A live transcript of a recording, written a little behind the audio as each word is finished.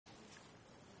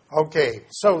Okay,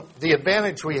 so the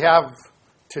advantage we have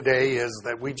today is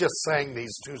that we just sang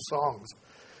these two songs.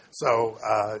 So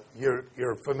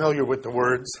you're familiar with the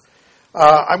words.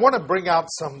 I want to bring out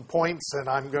some points, and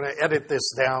I'm going to edit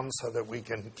this down so that we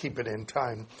can keep it in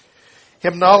time.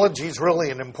 Hymnology is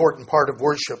really an important part of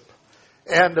worship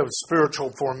and of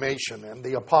spiritual formation. And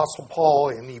the Apostle Paul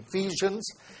in Ephesians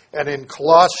and in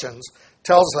Colossians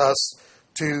tells us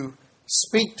to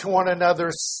speak to one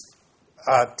another,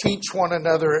 teach one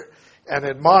another, and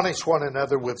admonish one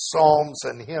another with psalms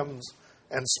and hymns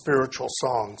and spiritual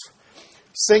songs,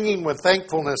 singing with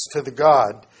thankfulness to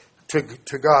God.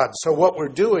 So what we're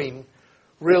doing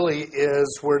really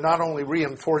is we're not only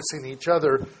reinforcing each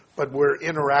other, but we're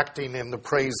interacting in the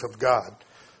praise of God.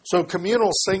 So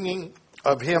communal singing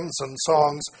of hymns and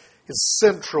songs is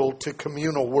central to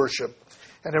communal worship,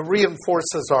 and it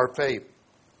reinforces our faith.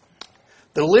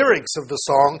 The lyrics of the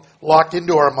song lock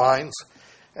into our minds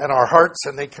and our hearts,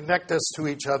 and they connect us to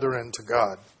each other and to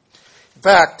God. In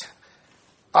fact,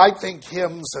 I think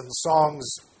hymns and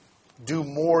songs do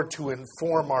more to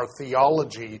inform our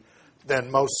theology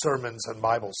than most sermons and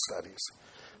Bible studies.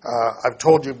 I've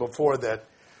told you before that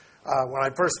when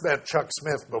I first met Chuck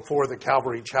Smith before the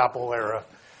Calvary Chapel era,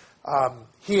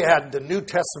 he had the New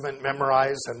Testament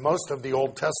memorized and most of the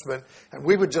Old Testament, and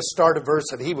we would just start a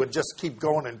verse and he would just keep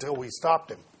going until we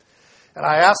stopped him. And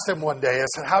I asked him one day, I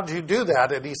said, "How did you do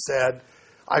that?" And he said,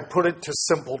 "I put it to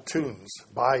simple tunes.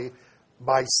 By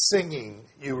singing,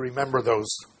 you remember those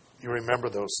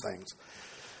things."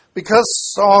 Because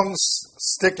songs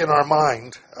stick in our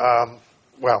mind,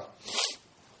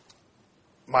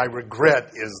 my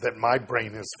regret is that my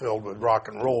brain is filled with rock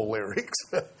and roll lyrics.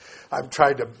 I've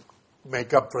tried to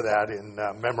make up for that in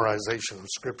memorization of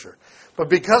Scripture. But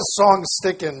because songs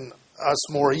stick in us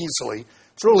more easily,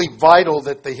 it's really vital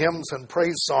that the hymns and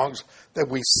praise songs that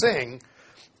we sing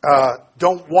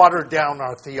don't water down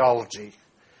our theology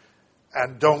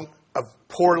and don't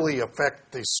poorly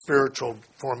affect the spiritual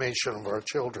formation of our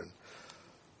children.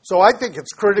 So I think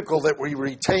it's critical that we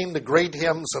retain the great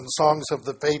hymns and songs of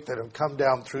the faith that have come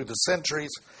down through the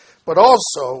centuries, but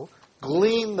also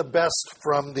glean the best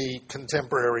from the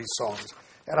contemporary songs.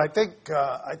 And I think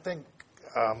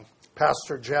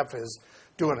Pastor Jeff is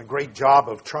doing a great job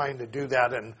of trying to do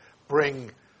that and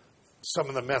bring some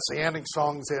of the Messianic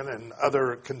songs in and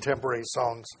other contemporary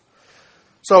songs.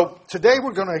 So today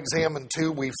we're going to examine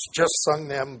two. We've just sung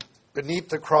them, Beneath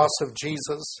the Cross of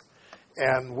Jesus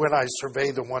and When I Survey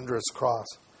the Wondrous Cross.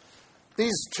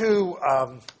 These two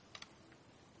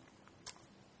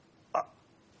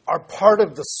are part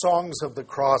of the songs of the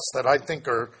cross that I think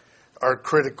are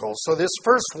critical. So this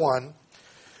first one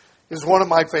is one of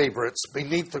my favorites,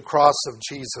 Beneath the Cross of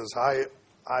Jesus. There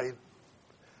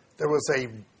was a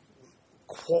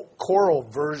choral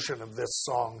version of this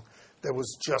song that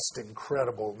was just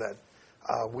incredible that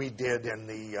we did in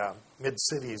the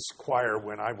Mid-Cities Choir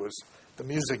when I was the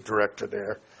music director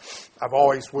there. I've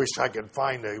always wished I could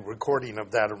find a recording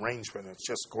of that arrangement. It's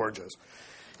just gorgeous.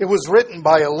 It was written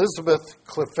by Elizabeth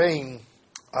Clephane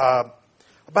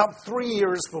about 3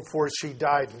 years before she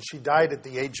died, and she died at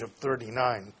the age of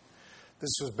 39.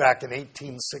 This was back in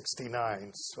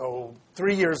 1869. So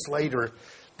 3 years later,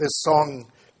 this song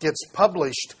gets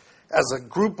published as a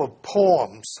group of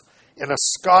poems in a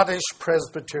Scottish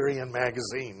Presbyterian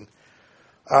magazine.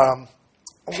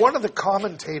 One of the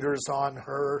commentators on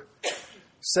her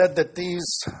said that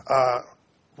these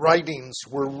writings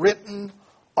were written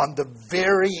on the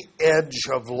very edge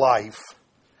of life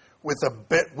with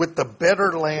the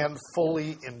better land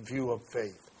fully in view of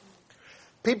faith.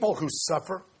 People who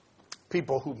suffer,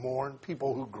 people who mourn,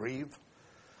 people who grieve,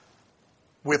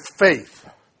 with faith,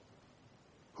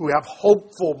 who have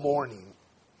hopeful mourning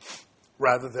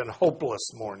rather than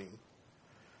hopeless mourning.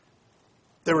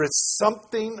 There is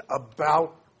something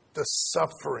about the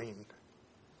suffering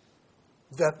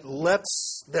that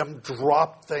lets them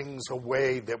drop things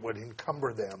away that would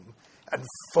encumber them and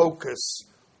focus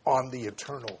on the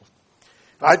eternal.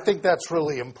 I think that's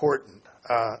really important.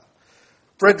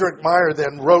 Frederick Meyer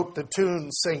then wrote the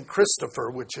tune St. Christopher,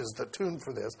 which is the tune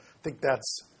for this. I think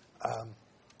that's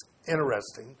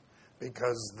interesting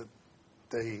because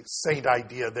the saint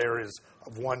idea there is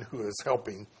of one who is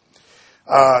helping.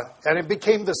 And it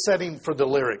became the setting for the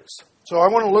lyrics. So I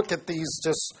want to look at these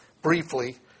just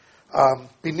briefly.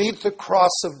 Beneath the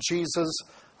cross of Jesus,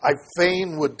 I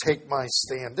fain would take my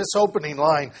stand. This opening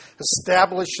line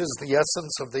establishes the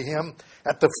essence of the hymn.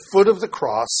 At the foot of the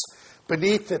cross,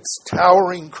 beneath its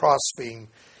towering crossbeam,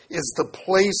 is the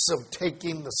place of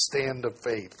taking the stand of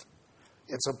faith.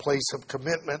 It's a place of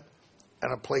commitment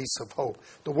and a place of hope.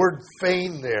 The word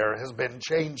fain there has been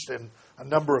changed in a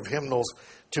number of hymnals,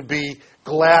 to be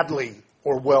gladly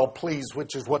or well pleased,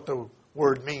 which is what the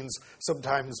word means.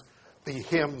 Sometimes the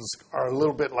hymns are a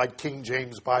little bit like King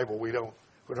James Bible. We don't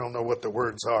know what the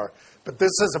words are. But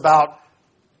this is about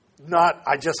not,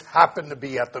 I just happen to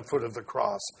be at the foot of the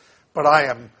cross, but I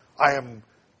am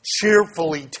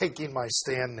cheerfully taking my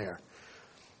stand there.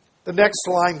 The next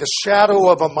line, the shadow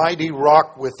of a mighty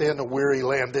rock within a weary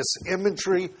land. This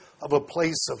imagery of a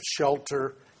place of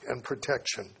shelter and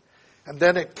protection. And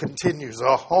then it continues,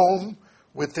 a home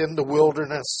within the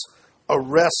wilderness, a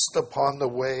rest upon the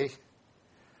way.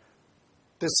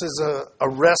 This is a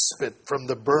respite from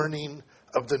the burning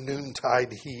of the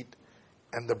noontide heat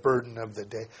and the burden of the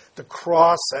day. The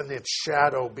cross and its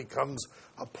shadow becomes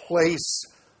a place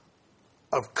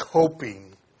of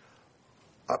coping,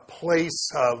 a place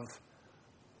of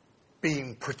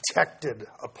being protected,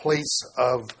 a place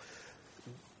of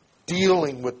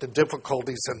dealing with the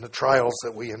difficulties and the trials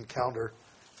that we encounter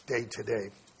day to day.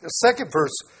 The second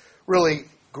verse really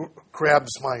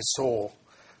grabs my soul.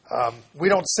 We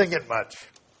don't sing it much.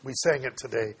 We sang it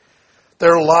today.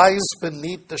 There lies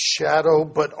beneath the shadow,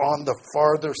 but on the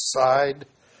farther side,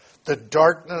 the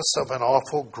darkness of an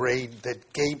awful grave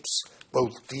that gapes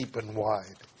both deep and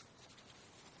wide.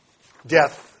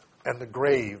 Death and the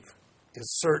grave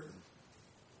is certain.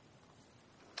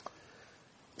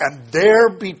 And there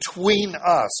between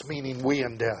us, meaning we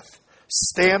and death,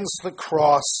 stands the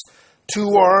cross,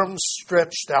 two arms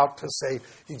stretched out to save.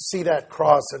 You see that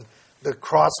cross, and the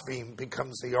crossbeam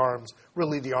becomes the arms,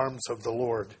 really the arms of the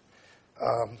Lord.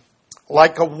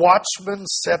 Like a watchman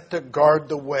set to guard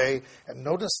the way, and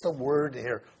notice the word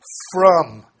here,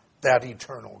 from that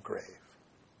eternal grave.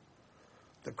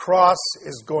 The cross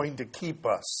is going to keep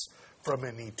us from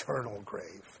an eternal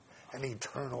grave, an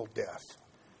eternal death,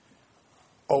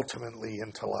 ultimately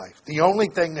into life. The only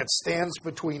thing that stands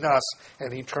between us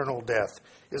and eternal death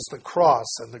is the cross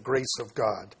and the grace of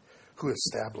God who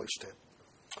established it.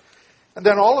 And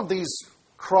then all of these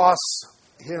cross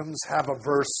hymns have a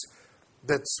verse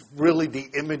that's really the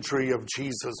imagery of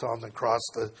Jesus on the cross.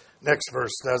 The next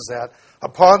verse does that.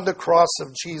 Upon the cross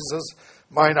of Jesus,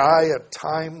 mine eye at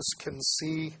times can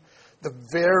see the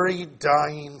very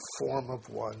dying form of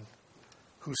one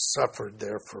who suffered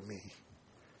there for me.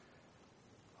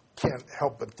 Can't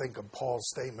help but think of Paul's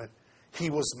statement.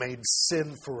 He was made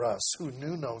sin for us who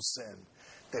knew no sin,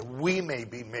 that we may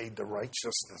be made the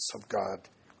righteousness of God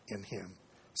in him.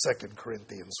 2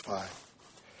 Corinthians 5.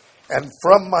 And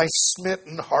from my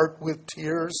smitten heart with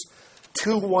tears,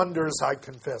 two wonders I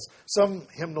confess. Some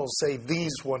hymnals say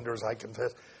these wonders I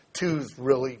confess. Two is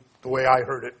really the way I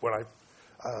heard it when I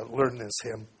learned this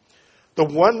hymn. The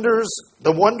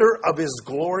wonder of his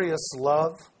glorious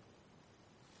love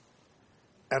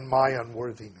and my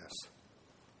unworthiness.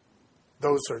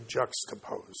 Those are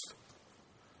juxtaposed.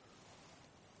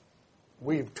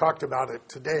 We've talked about it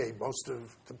today. Most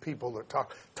of the people that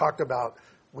talked about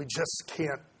we just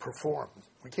can't perform.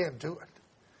 We can't do it.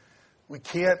 We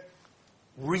can't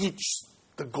reach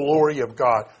the glory of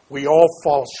God. We all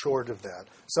fall short of that.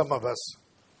 Some of us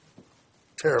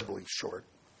terribly short.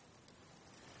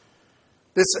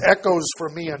 This echoes for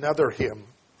me another hymn,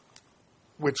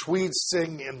 which we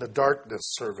sing in the darkness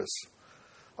service.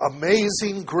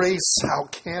 Amazing grace, how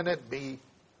can it be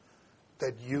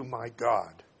that you, my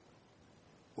God,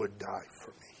 would die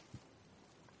for me,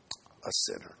 a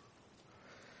sinner?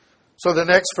 So the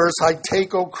next verse, I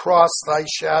take, O cross, thy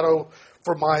shadow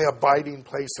for my abiding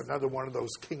place. Another one of those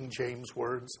King James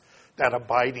words, that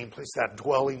abiding place, that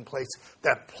dwelling place,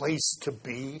 that place to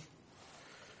be.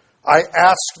 I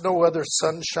ask no other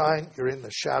sunshine. You're in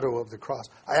the shadow of the cross.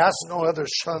 I ask no other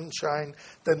sunshine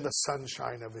than the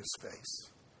sunshine of his face.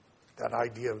 That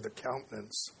idea of the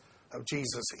countenance of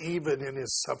Jesus, even in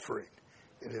his suffering,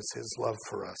 it is his love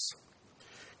for us.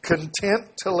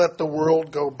 Content to let the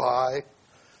world go by,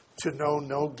 to know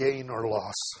no gain or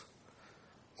loss.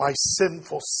 My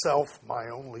sinful self, my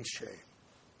only shame.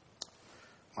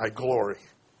 My glory,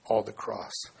 all the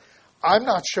cross. I'm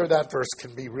not sure that verse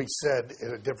can be resaid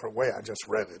in a different way. I just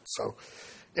read it. So,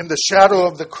 in the shadow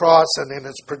of the cross and in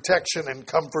its protection and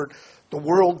comfort, the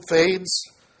world fades.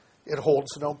 It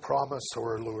holds no promise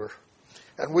or allure.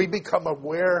 And we become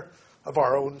aware of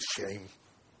our own shame.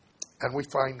 And we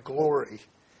find glory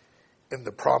in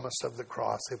the promise of the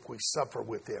cross. If we suffer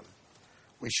with him,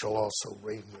 we shall also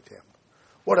reign with him.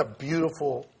 What a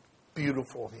beautiful,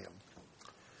 beautiful hymn.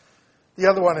 The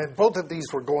other one, and both of these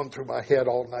were going through my head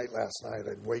all night last night.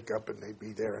 I'd wake up and they'd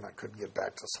be there and I couldn't get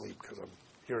back to sleep because I'm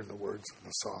hearing the words in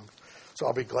the song. So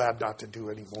I'll be glad not to do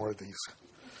any more of these.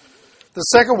 The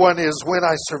second one is When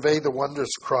I Survey the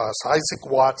Wondrous Cross. Isaac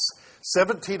Watts,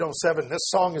 1707. This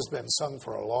song has been sung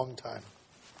for a long time.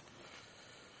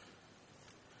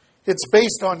 It's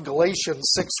based on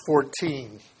Galatians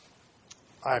 6:14.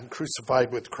 I'm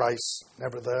crucified with Christ,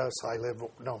 nevertheless I live.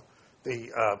 No,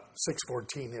 the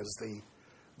 6:14 is the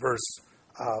verse,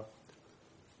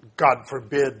 God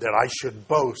forbid that I should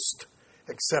boast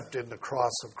except in the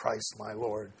cross of Christ my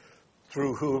Lord,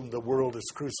 through whom the world is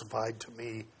crucified to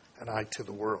me and I to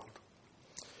the world.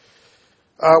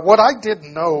 What I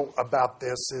didn't know about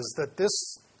this is that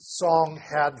this song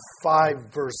had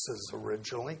 5 verses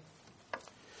originally.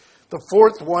 The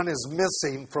 4th one is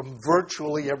missing from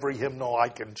virtually every hymnal I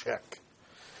can check.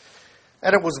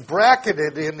 And it was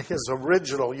bracketed in his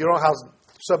original. You know how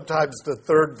sometimes the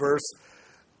 3rd verse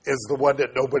is the one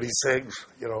that nobody sings?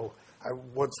 You know, I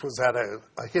once was at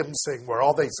a hymn sing where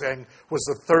all they sang was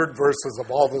the 3rd verses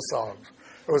of all the songs.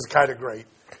 It was kind of great.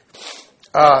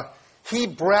 He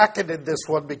bracketed this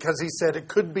one because he said it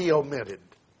could be omitted.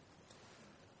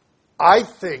 I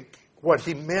think what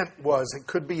he meant was it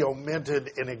could be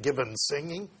omitted in a given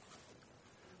singing,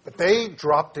 but they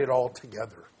dropped it all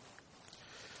together.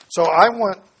 So I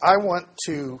want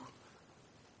to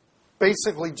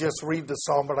basically just read the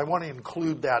psalm, but I want to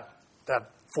include that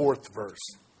 4th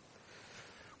verse.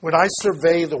 When I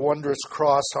survey the wondrous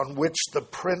cross on which the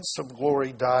Prince of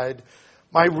Glory died,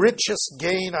 my richest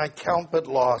gain I count but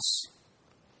loss,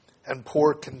 and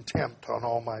pour contempt on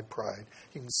all my pride.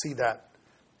 You can see that,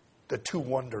 the 2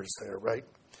 wonders there, right?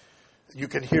 You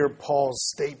can hear Paul's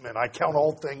statement, I count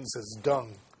all things as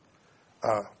dung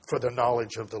for the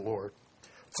knowledge of the Lord.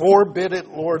 Forbid it,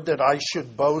 Lord, that I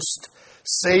should boast,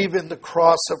 save in the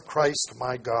cross of Christ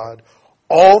my God.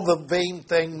 All the vain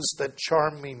things that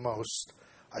charm me most,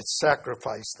 I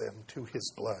sacrifice them to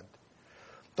his blood.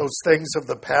 Those things of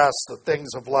the past, the things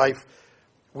of life,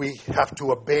 we have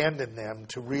to abandon them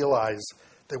to realize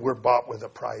that we're bought with a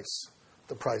price,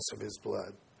 the price of his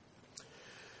blood.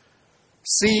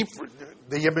 See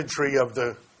the imagery of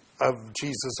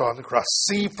Jesus on the cross.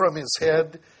 See from his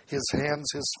head, his hands,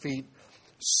 his feet,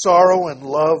 sorrow and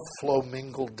love flow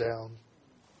mingled down.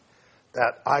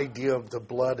 That idea of the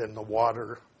blood and the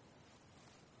water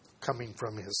coming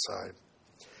from his side.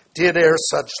 Did e'er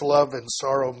such love and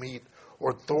sorrow meet,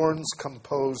 or thorns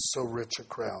compose so rich a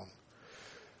crown?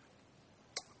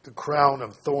 The crown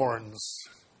of thorns,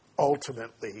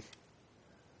 ultimately,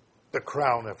 the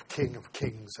crown of King of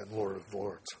Kings and Lord of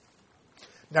Lords.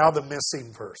 Now the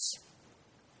missing verse.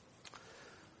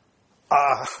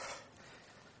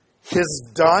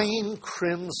 His dying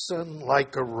crimson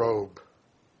like a robe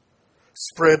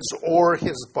spreads o'er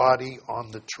his body on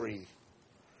the tree.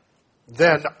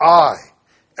 Then I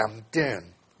am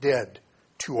dead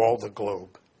to all the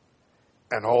globe,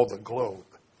 and all the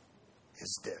globe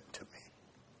is dead to me.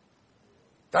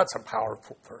 That's a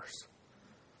powerful verse.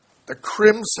 The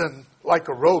crimson, like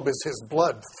a robe, is his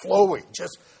blood flowing,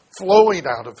 just flowing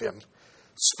out of him,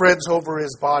 spreads over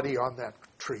his body on that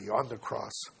tree, on the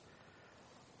cross.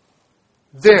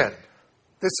 Then,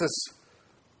 this is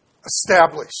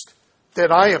established,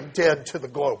 that I am dead to the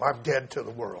globe. I'm dead to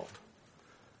the world.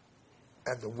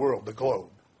 And the world, the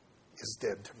globe, is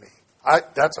dead to me.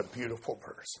 That's a beautiful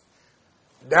verse.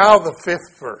 Now the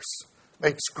 5th verse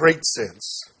makes great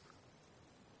sense.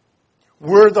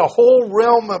 Were the whole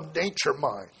realm of nature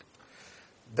mine,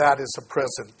 that is a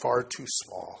present far too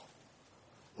small.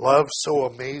 Love so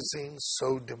amazing,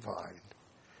 so divine,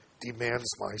 demands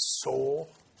my soul,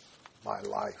 my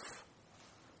life,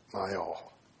 my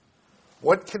all.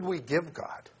 What can we give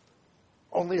God?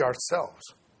 Only ourselves.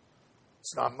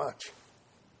 It's not much,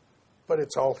 but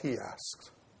it's all he asks.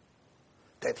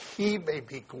 That he may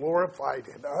be glorified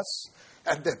in us,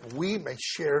 and that we may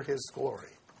share his glory.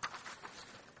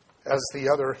 As the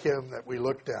other hymn that we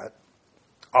looked at,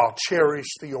 I'll cherish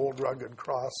the old rugged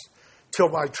cross till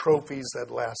my trophies at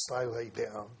last I lay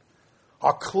down.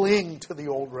 I'll cling to the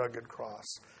old rugged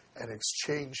cross and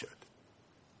exchange it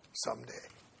someday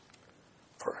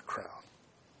for a crown.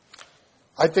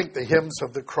 I think the hymns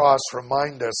of the cross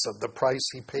remind us of the price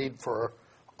he paid for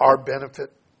our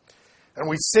benefit. And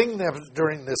we sing them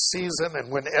during this season,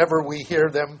 and whenever we hear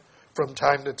them from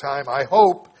time to time, I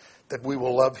hope that we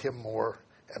will love him more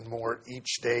and more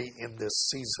each day in this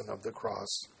season of the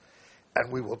cross.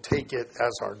 And we will take it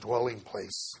as our dwelling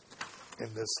place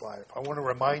in this life. I want to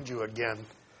remind you again,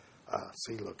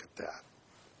 look at that.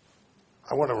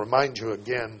 I want to remind you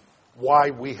again why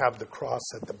we have the cross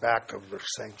at the back of the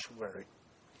sanctuary.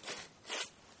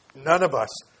 None of us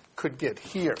could get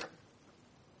here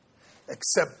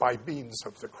except by means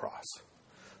of the cross.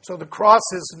 So the cross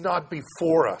is not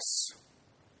before us.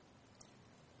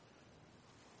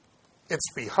 It's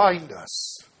behind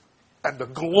us, and the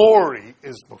glory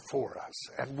is before us.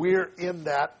 And we're in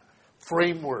that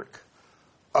framework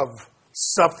of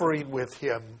suffering with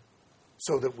him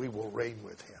so that we will reign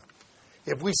with him.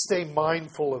 If we stay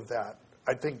mindful of that,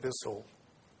 I think this will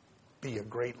be a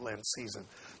great Lent season.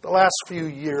 The last few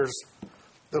years,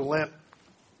 the Lent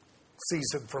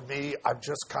season for me, I've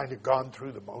just kind of gone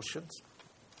through the motions.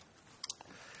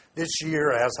 This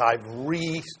year, as I've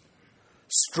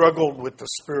struggled with the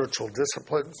spiritual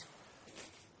disciplines,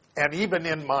 and even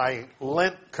in my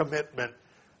Lent commitment,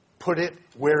 put it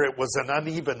where it was an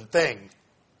uneven thing.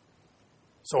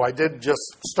 So I didn't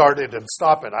just start it and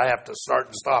stop it. I have to start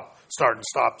and stop, start and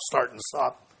stop, start and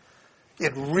stop.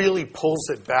 It really pulls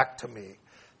it back to me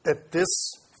that this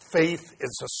faith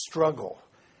is a struggle,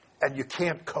 and you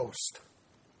can't coast.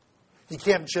 You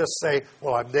can't just say,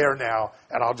 well, I'm there now,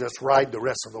 and I'll just ride the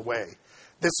rest of the way.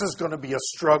 This is going to be a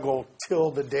struggle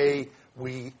till the day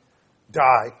we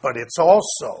die, but it's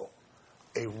also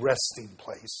a resting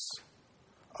place,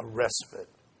 a respite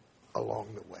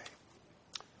along the way.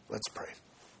 Let's pray.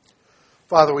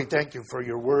 Father, we thank you for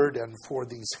your word and for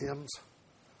these hymns.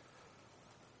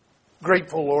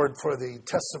 Grateful, Lord, for the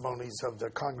testimonies of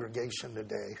the congregation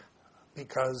today,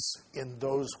 because in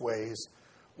those ways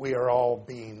we are all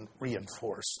being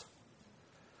reinforced.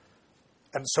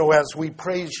 And so as we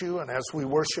praise you and as we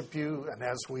worship you and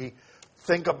as we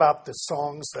think about the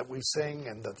songs that we sing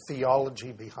and the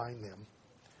theology behind them,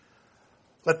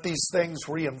 let these things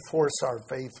reinforce our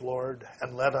faith, Lord,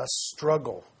 and let us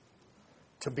struggle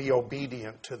to be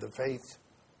obedient to the faith,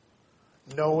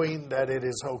 knowing that it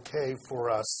is okay for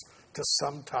us to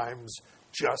sometimes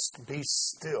just be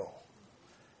still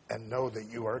and know that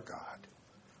you are God,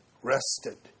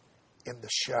 rested in the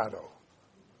shadow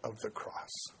of the cross.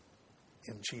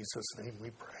 In Jesus' name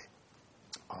we pray.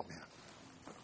 Amen.